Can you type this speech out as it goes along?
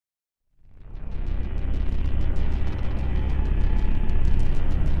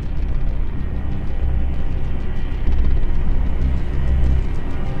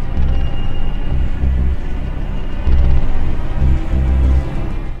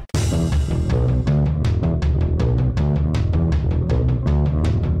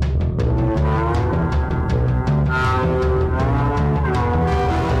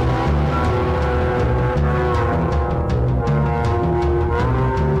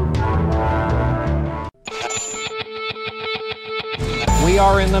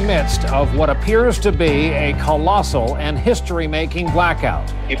are in the midst of what appears to be a colossal and history-making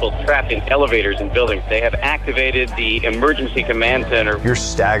blackout. People trapped in elevators and buildings. They have activated the emergency command center. You're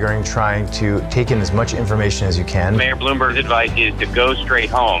staggering, trying to take in as much information as you can. Mayor Bloomberg's advice is to go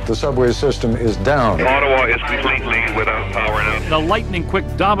straight home. The subway system is down. Ottawa is completely without power now. The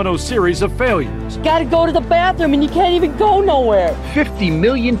lightning-quick domino series of failures. Gotta go to the bathroom and you can't even go nowhere. 50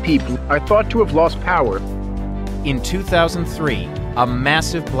 million people are thought to have lost power. In 2003, a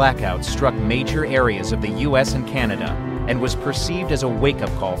massive blackout struck major areas of the U.S. and Canada and was perceived as a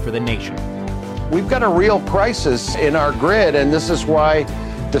wake-up call for the nation. We've got a real crisis in our grid, and this is why,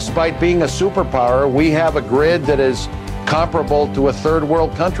 despite being a superpower, we have a grid that is comparable to a third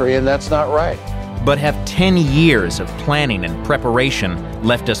world country, and that's not right. But have 10 years of planning and preparation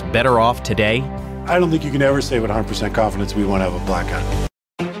left us better off today? I don't think you can ever say with 100% confidence we won't have a blackout.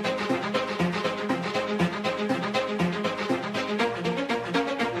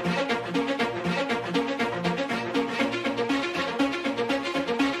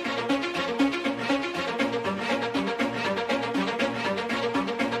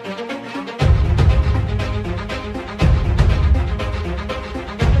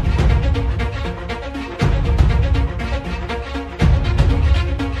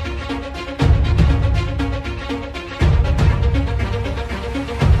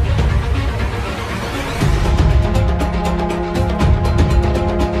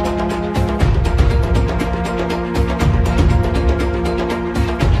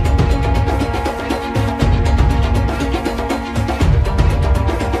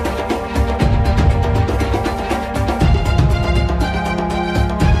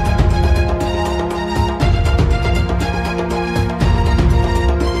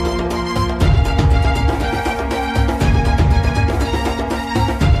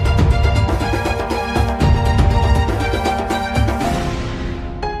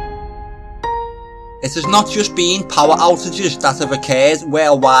 It has not just been power outages that have occurred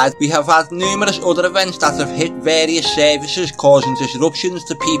worldwide, we have had numerous other events that have hit various services, causing disruptions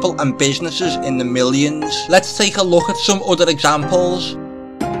to people and businesses in the millions. Let's take a look at some other examples.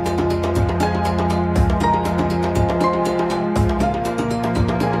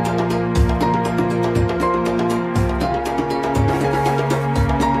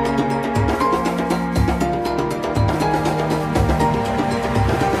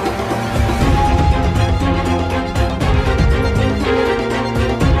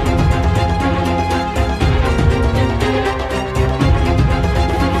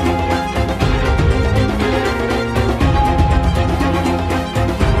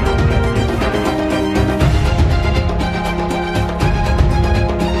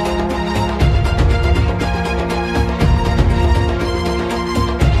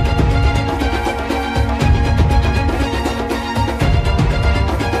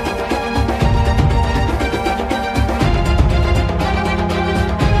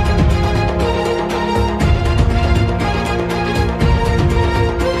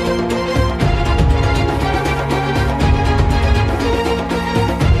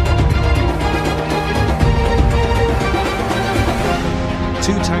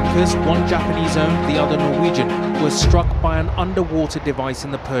 Two tankers, one Japanese-owned, the other Norwegian, were struck by an underwater device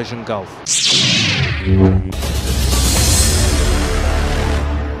in the Persian Gulf.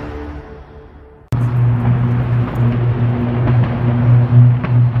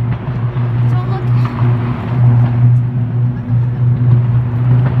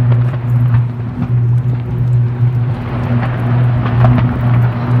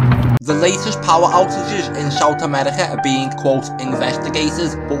 The latest power outages in South America are being, quote,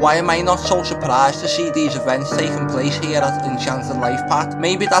 investigated, but why am I not so surprised to see these events taking place here at Enchanted Life Path?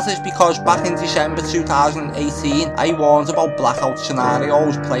 Maybe that is because back in December 2018, I warned about blackout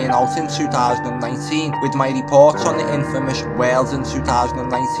scenarios playing out in 2019 with my reports on the infamous World in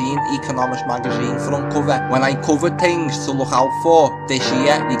 2019 Economics magazine front cover, when I covered things to look out for this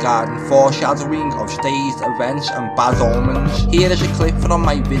year regarding foreshadowing of staged events and bad omens. Here is a clip from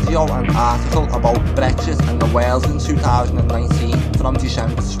my video and article about Brexit and the Wales in 2019 from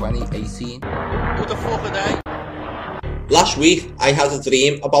December 2018. What the fuck are they? Last week I had a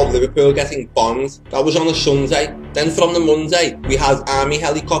dream about Liverpool getting bombed. That was on a Sunday. Then from the Monday we had army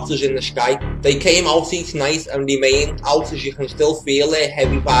helicopters in the sky. They came out each night and remain out, as you can still feel their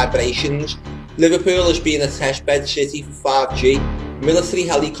heavy vibrations. Liverpool has been a testbed city for 5G. Military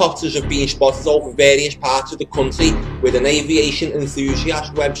helicopters have been spotted over various parts of the country, with an aviation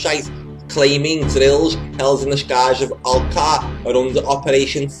enthusiast website claiming drills held in the skies of Alcar are under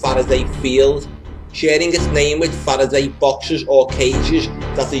Operation Faraday Field. sharing its name with Faraday boxes or cages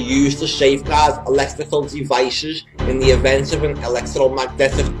that are used to safeguard electrical devices in the event of an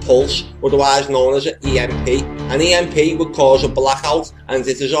electromagnetic pulse, otherwise known as an EMP. An EMP would cause a blackout, and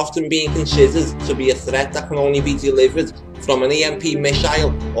it is often being considered to be a threat that can only be delivered from an EMP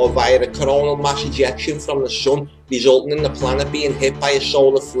missile or via a coronal mass ejection from the sun, resulting in the planet being hit by a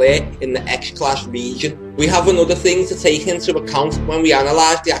solar flare in the X-class region. We have another thing to take into account when we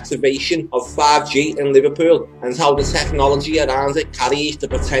analyse the activation of 5G in Liverpool and how the technology around it carries the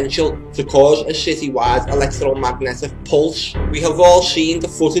potential to cause a citywide electromagnetic pulse. We have all seen the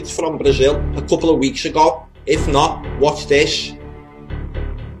footage from Brazil a couple of weeks ago. If not, watch this.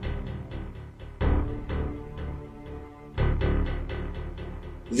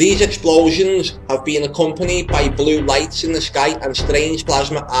 These explosions have been accompanied by blue lights in the sky and strange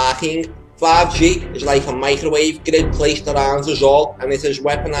plasma arcing. 5G is like a microwave grid placed around us all, and it is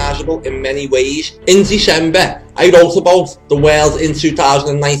weaponizable in many ways. In December, I wrote about the World in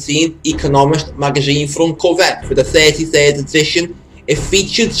 2019 Economist magazine front cover for the 33rd edition. It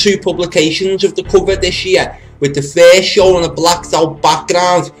featured 2 publications of the cover this year, with the first showing a blacked out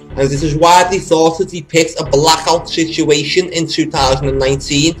background, and it is widely thought to depict a blackout situation in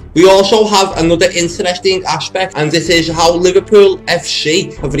 2019. We also have another interesting aspect, and it is how Liverpool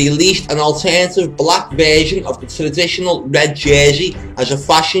FC have released an alternative black version of the traditional red jersey as a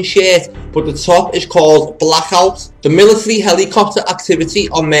fashion shirt, but the top is called Blackout. The military helicopter activity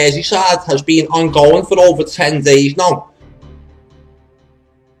on Merseyside has been ongoing for over 10 days now.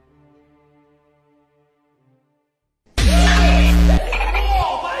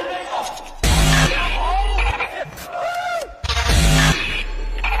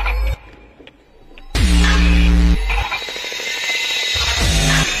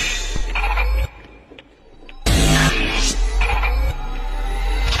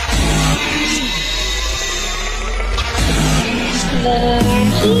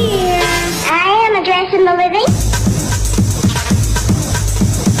 And here I am addressing the living.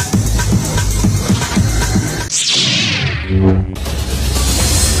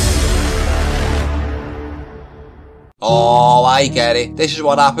 Oh, I get it. This is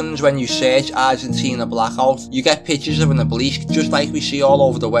what happens when you search Argentina blackout. You get pictures of an obelisk, just like we see all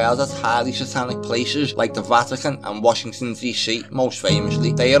over the world at highly satanic places like the Vatican and Washington DC, most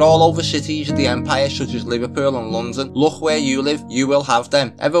famously. They are all over cities of the empire such as Liverpool and London. Look where you live, you will have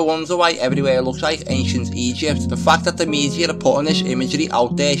them. Ever wonder why everywhere looks like ancient Egypt? The fact that the media are putting this imagery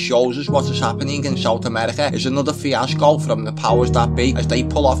out there shows us what is happening in South America is another fiasco from the powers that be, as they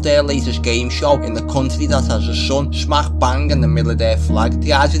pull off their latest game show in the country that has a sun smack bang in the middle of their flag.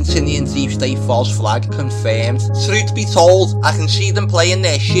 The Argentinian deep state false flag confirmed. Truth be told, I can see them playing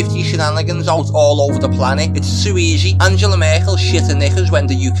their shifty shenanigans out all over the planet. It's too easy. Angela Merkel shit her knickers when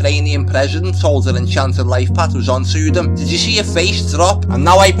the Ukrainian president told her enchanted life path was onto them. Did you see her face drop? And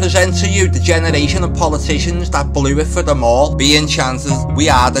now I present to you the generation of politicians that blew it for them all. Be enchanted, we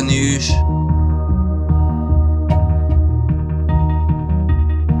are the news.